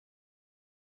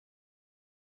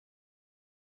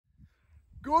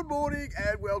Good morning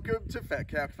and welcome to Fat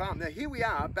Cow Farm. Now here we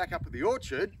are back up at the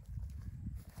orchard,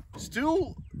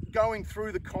 still going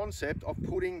through the concept of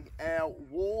putting our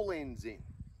wall ends in.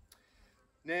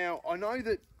 Now I know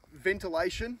that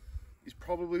ventilation is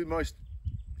probably the most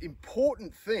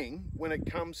important thing when it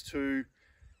comes to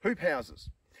hoop houses.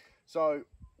 So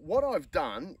what I've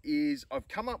done is I've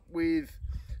come up with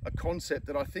a concept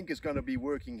that I think is going to be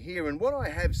working here, and what I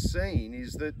have seen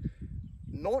is that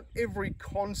not every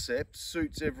concept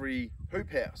suits every hoop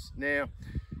house. Now,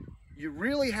 you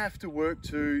really have to work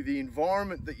to the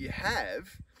environment that you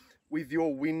have with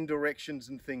your wind directions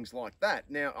and things like that.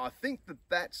 Now, I think that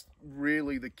that's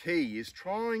really the key, is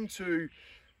trying to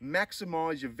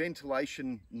maximize your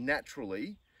ventilation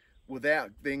naturally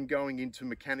without then going into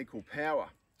mechanical power.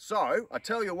 So, I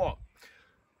tell you what,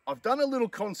 I've done a little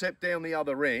concept down the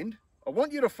other end. I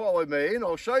want you to follow me and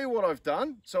I'll show you what I've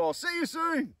done. So I'll see you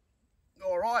soon.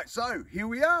 All right, so here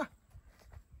we are.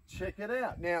 Check it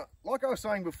out. Now, like I was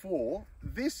saying before,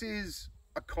 this is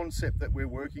a concept that we're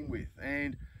working with,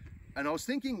 and I was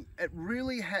thinking it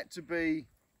really had to be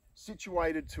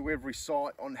situated to every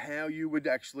site on how you would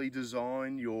actually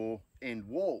design your end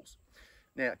walls.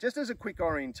 Now, just as a quick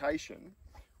orientation,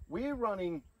 we're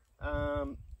running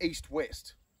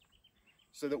east-west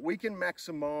so that we can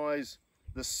maximize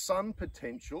the sun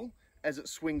potential as it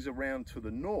swings around to the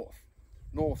north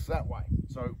that way.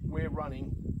 So we're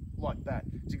running like that.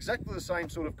 It's exactly the same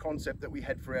sort of concept that we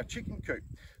had for our chicken coop,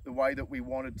 the way that we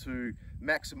wanted to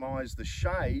maximize the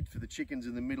shade for the chickens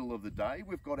in the middle of the day.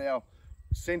 We've got our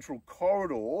central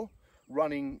corridor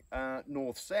running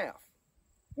north-south,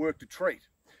 work to treat.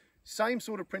 Same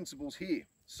sort of principles here.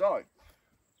 So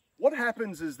what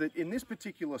happens is that in this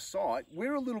particular site,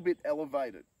 we're a little bit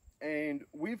elevated, and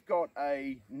we've got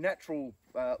a natural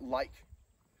lake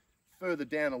further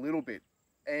down a little bit.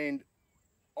 And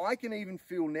I can even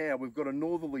feel now we've got a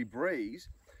northerly breeze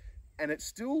and it's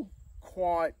still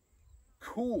quite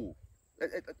cool.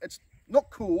 It's not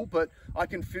cool, but I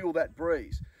can feel that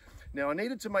breeze. Now I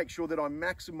needed to make sure that I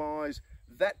maximize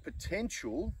that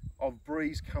potential of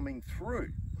breeze coming through.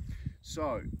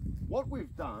 So what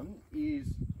we've done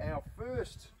is our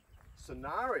first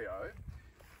scenario,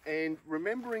 and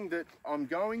remembering that I'm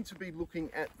going to be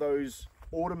looking at those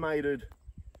automated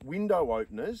window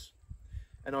openers,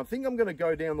 and I think I'm going to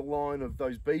go down the line of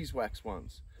those beeswax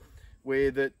ones,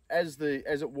 where that as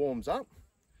it warms up,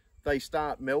 they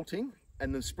start melting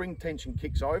and the spring tension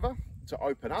kicks over to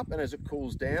open up, and as it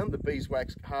cools down, the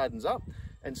beeswax hardens up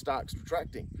and starts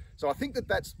retracting. So I think that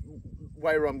that's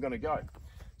where I'm going to go.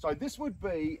 So this would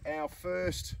be our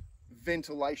first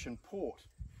ventilation port.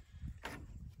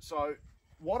 So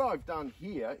what I've done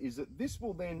here is that this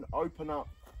will then open up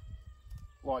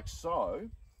like so,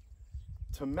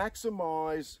 to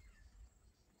maximize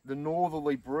the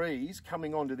northerly breeze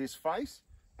coming onto this face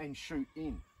and shoot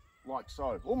in like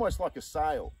so, almost like a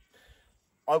sail.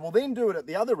 I will then do it at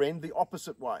the other end the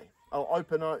opposite way. I'll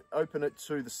open it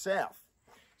to the south.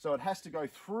 So it has to go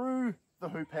through the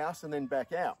hoop house and then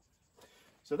back out.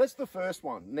 So that's the first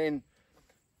one. And then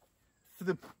for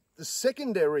the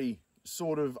secondary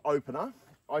sort of opener,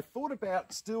 I thought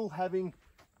about still having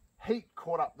heat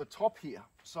caught up the top here.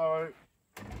 So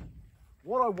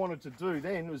what I wanted to do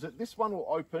then was that this one will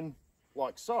open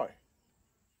like so.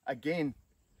 Again,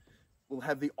 we'll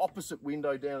have the opposite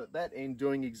window down at that end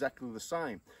doing exactly the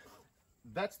same.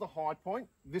 That's the high point.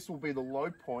 This will be the low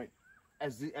point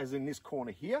as in this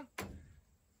corner here.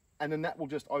 And then that will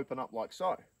just open up like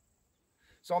so.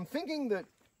 So I'm thinking that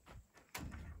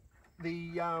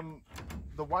the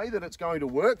way that it's going to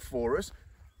work for us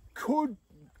could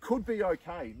be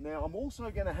okay. Now I'm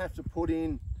also going to have to put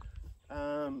in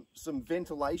some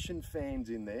ventilation fans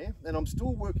in there, and I'm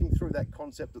still working through that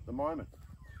concept at the moment.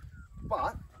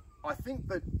 But I think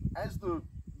that as the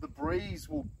breeze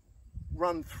will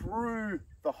run through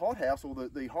the hothouse or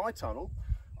the high tunnel,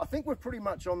 I think we're pretty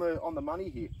much on the money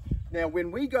here. Now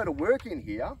when we go to work in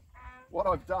here, what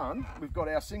I've done, we've got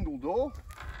our single door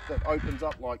that opens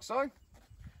up like so,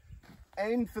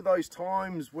 and for those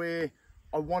times where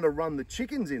I want to run the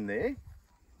chickens in there,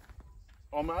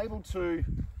 I'm able to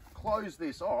close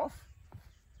this off,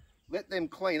 let them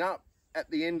clean up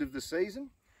at the end of the season,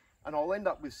 and I'll end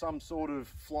up with some sort of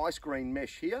fly screen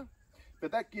mesh here, but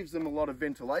that gives them a lot of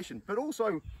ventilation. But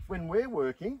also when we're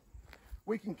working,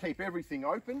 we can keep everything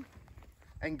open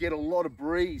and get a lot of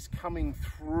breeze coming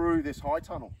through this high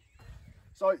tunnel.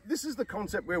 So this is the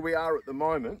concept where we are at the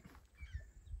moment.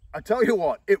 I tell you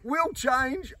what, it will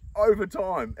change over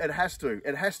time. It has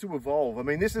to evolve. I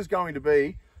mean, this is going to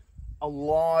be a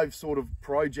live sort of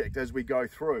project as we go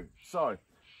through. So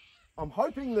I'm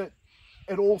hoping that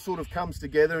it all sort of comes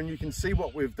together and you can see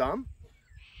what we've done.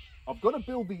 I've got to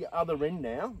build the other end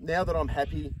now that I'm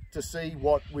happy to see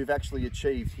what we've actually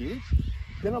achieved here.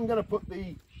 Then I'm going to put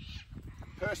the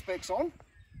perspex on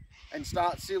and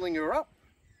start sealing her up.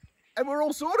 And we're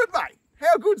all sorted, mate.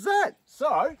 How good's that?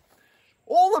 So,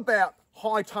 all about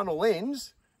high tunnel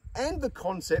ends and the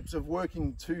concepts of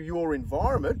working to your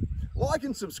environment. Like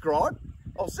and subscribe.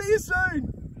 I'll see you soon.